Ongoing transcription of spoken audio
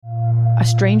a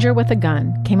stranger with a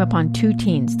gun came upon two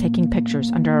teens taking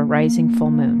pictures under a rising full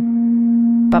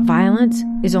moon. But violence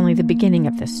is only the beginning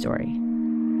of this story.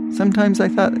 Sometimes I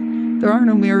thought, there are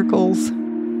no miracles.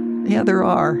 Yeah, there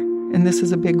are, and this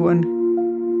is a big one.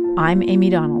 I'm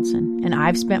Amy Donaldson, and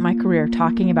I've spent my career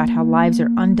talking about how lives are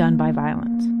undone by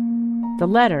violence. The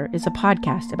Letter is a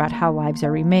podcast about how lives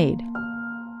are remade.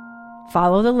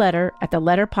 Follow The Letter at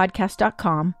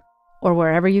theletterpodcast.com or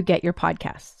wherever you get your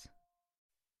podcasts.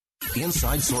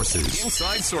 Inside Sources.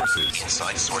 Inside Sources.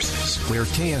 Inside Sources. Where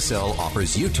KSL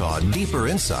offers Utah deeper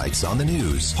insights on the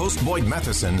news. Host Boyd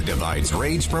Matheson divides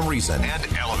rage from reason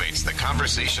and elevates the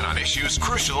conversation on issues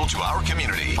crucial to our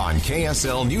community. On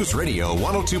KSL News Radio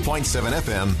 102.7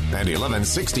 FM and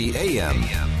 1160 AM.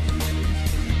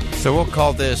 So we'll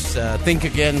call this Think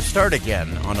Again, Start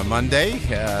Again on a Monday.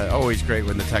 Always great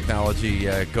when the technology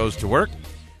goes to work.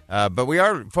 But we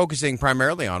are focusing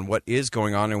primarily on what is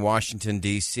going on in Washington,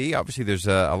 D.C. Obviously, there's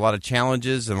a lot of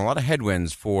challenges and a lot of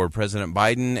headwinds for President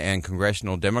Biden and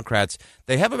congressional Democrats.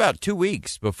 They have about 2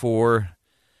 weeks before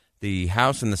the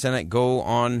House and the Senate go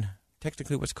on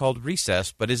technically what's called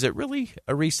recess. But is it really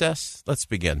a recess? Let's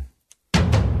begin.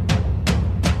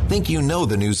 Think you know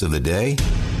the news of the day?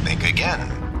 Think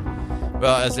again.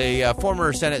 Well, as a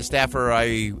former Senate staffer,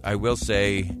 I will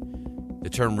say the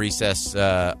term recess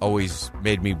always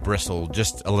made me bristle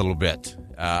just a little bit.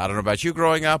 I don't know about you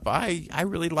growing up. I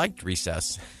really liked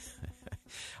recess.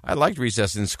 I liked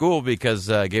recess in school because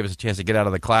it gave us a chance to get out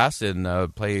of the class and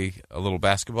play a little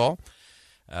basketball.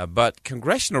 But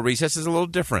congressional recess is a little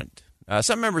different.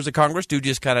 Some members of Congress do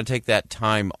just kind of take that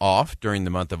time off during the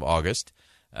month of August.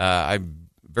 I'm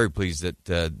very pleased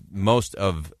that most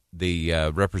of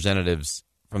the representatives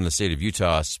from the state of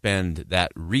Utah spend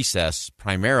that recess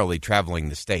primarily traveling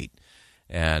the state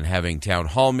and having town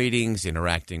hall meetings,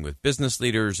 interacting with business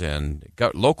leaders and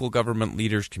local government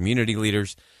leaders, community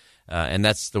leaders, and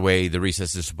that's the way the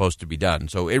recess is supposed to be done.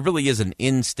 So it really is an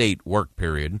in-state work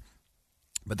period.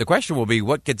 But the question will be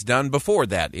what gets done before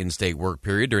that in-state work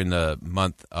period during the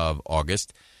month of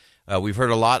August. We've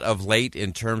heard a lot of late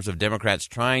in terms of Democrats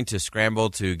trying to scramble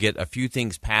to get a few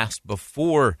things passed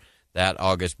before that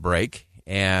August break.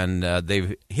 And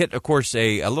they've hit, of course,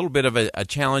 a little bit of a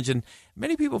challenge. And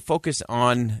many people focus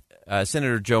on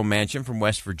Senator Joe Manchin from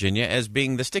West Virginia as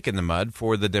being the stick in the mud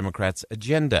for the Democrats'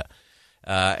 agenda.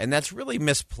 And that's really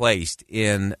misplaced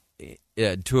to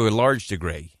a large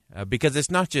degree because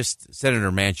it's not just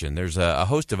Senator Manchin. There's a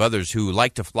host of others who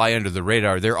like to fly under the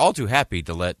radar. They're all too happy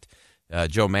to let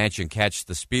Joe Manchin catch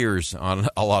the spears on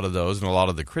a lot of those and a lot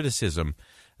of the criticism.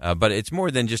 But it's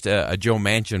more than just a Joe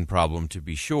Manchin problem, to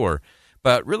be sure.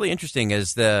 But really interesting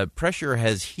as the pressure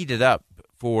has heated up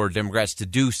for Democrats to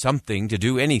do something, to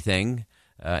do anything.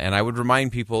 And I would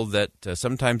remind people that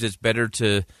sometimes it's better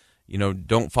to,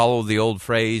 don't follow the old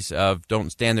phrase of don't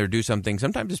stand there, do something.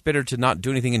 Sometimes it's better to not do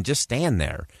anything and just stand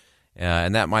there.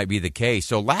 And that might be the case.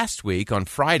 So last week on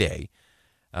Friday,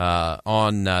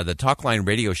 on the Talkline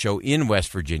radio show in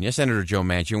West Virginia, Senator Joe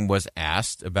Manchin was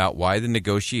asked about why the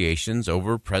negotiations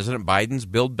over President Biden's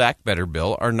Build Back Better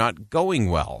bill are not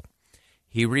going well.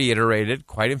 He reiterated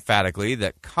quite emphatically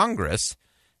that Congress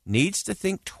needs to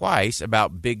think twice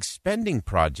about big spending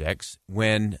projects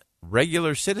when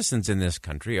regular citizens in this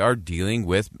country are dealing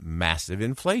with massive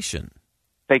inflation.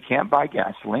 They can't buy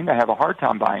gasoline. They have a hard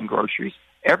time buying groceries.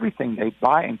 Everything they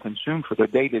buy and consume for their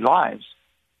daily lives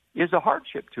is a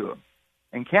hardship to them.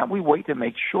 And can't we wait to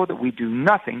make sure that we do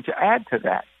nothing to add to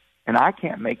that? And I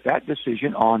can't make that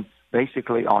decision on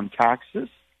taxes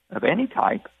of any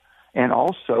type and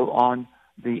also on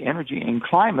the energy and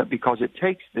climate because it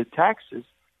takes the taxes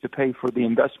to pay for the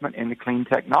investment in the clean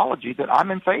technology that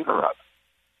I'm in favor of.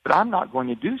 But I'm not going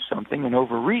to do something and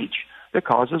overreach that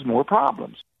causes more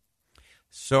problems.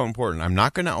 So important. I'm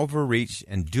not going to overreach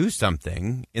and do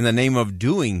something in the name of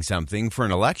doing something for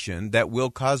an election that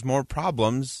will cause more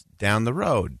problems down the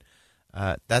road.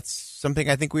 That's something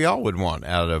I think we all would want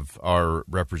out of our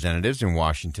representatives in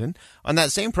Washington. On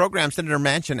that same program, Senator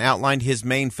Manchin outlined his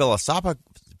main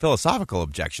philosophical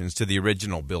objections to the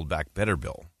original Build Back Better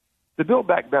bill. The Build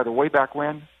Back Better, way back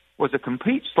when, was a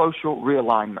complete social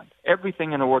realignment.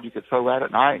 Everything in the world you could throw at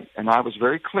it, and I was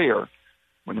very clear.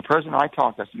 When the President and I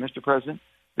talked, I said, Mr. President,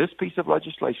 this piece of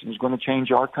legislation is going to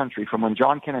change our country from when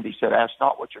John Kennedy said, ask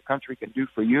not what your country can do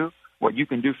for you, what you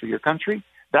can do for your country.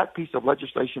 That piece of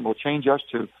legislation will change us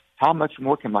to how much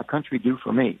more can my country do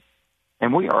for me?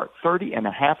 And we are at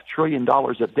 $30.5 trillion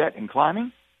of debt and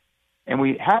climbing, and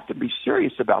we have to be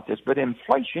serious about this. But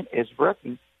inflation is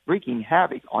wreaking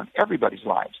havoc on everybody's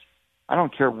lives. I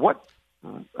don't care what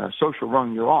social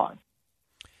rung you're on.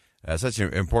 Such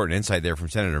an important insight there from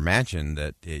Senator Manchin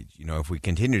that, if we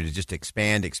continue to just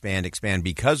expand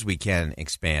because we can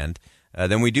expand,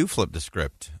 then we do flip the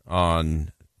script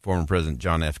on former President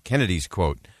John F. Kennedy's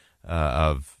quote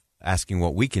of asking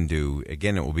what we can do.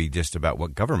 Again, it will be just about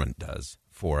what government does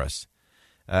for us.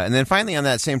 And then finally on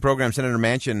that same program, Senator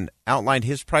Manchin outlined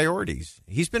his priorities.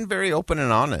 He's been very open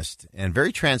and honest and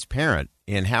very transparent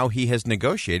in how he has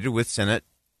negotiated with Senate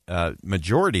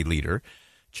Majority Leader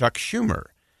Chuck Schumer,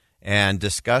 and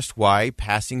discussed why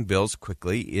passing bills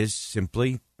quickly is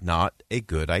simply not a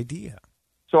good idea.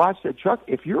 So I said, Chuck,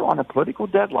 if you're on a political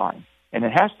deadline and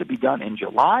it has to be done in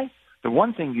July, the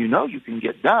one thing you can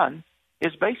get done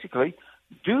is basically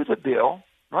do the bill,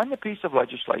 run the piece of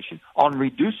legislation on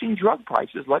reducing drug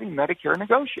prices, letting Medicare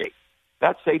negotiate.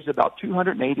 That saves about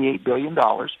 $288 billion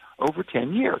over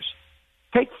 10 years.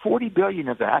 Take $40 billion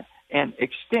of that and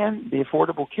extend the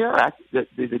Affordable Care Act, the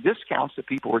discounts that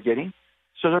people are getting,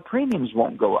 so their premiums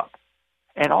won't go up.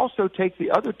 And also take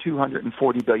the other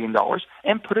 $240 billion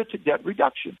and put it to debt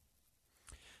reduction.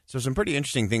 So some pretty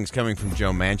interesting things coming from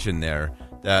Joe Manchin there.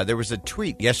 There was a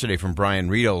tweet yesterday from Brian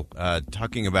Riedel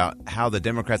talking about how the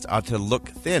Democrats ought to look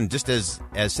thin, just as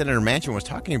Senator Manchin was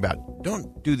talking about.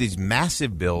 Don't do these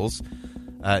massive bills.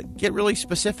 Get really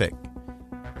specific.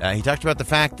 He talked about the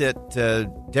fact that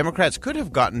Democrats could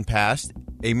have gotten past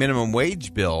a minimum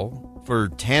wage bill for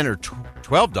 $10 or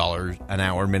 $12 an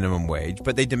hour minimum wage,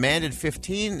 but they demanded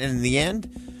 $15, and in the end,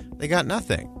 they got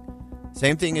nothing.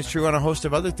 Same thing is true on a host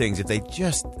of other things. If they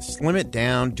just slim it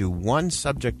down, do one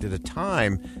subject at a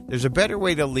time, there's a better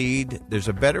way to lead, there's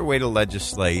a better way to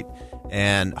legislate,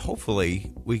 and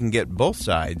hopefully we can get both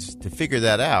sides to figure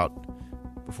that out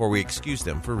before we excuse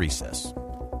them for recess.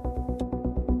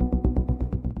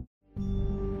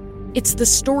 It's the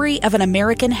story of an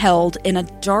American held in a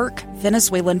dark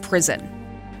Venezuelan prison.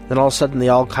 Then all of a sudden they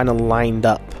all kind of lined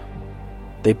up.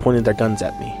 They pointed their guns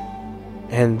at me.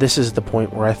 And this is the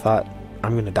point where I thought,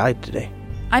 I'm going to die today.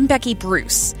 I'm Becky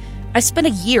Bruce. I spent a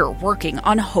year working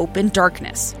on Hope in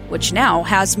Darkness, which now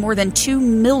has more than 2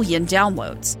 million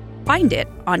downloads. Find it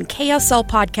on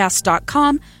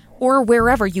kslpodcast.com or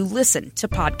wherever you listen to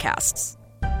podcasts.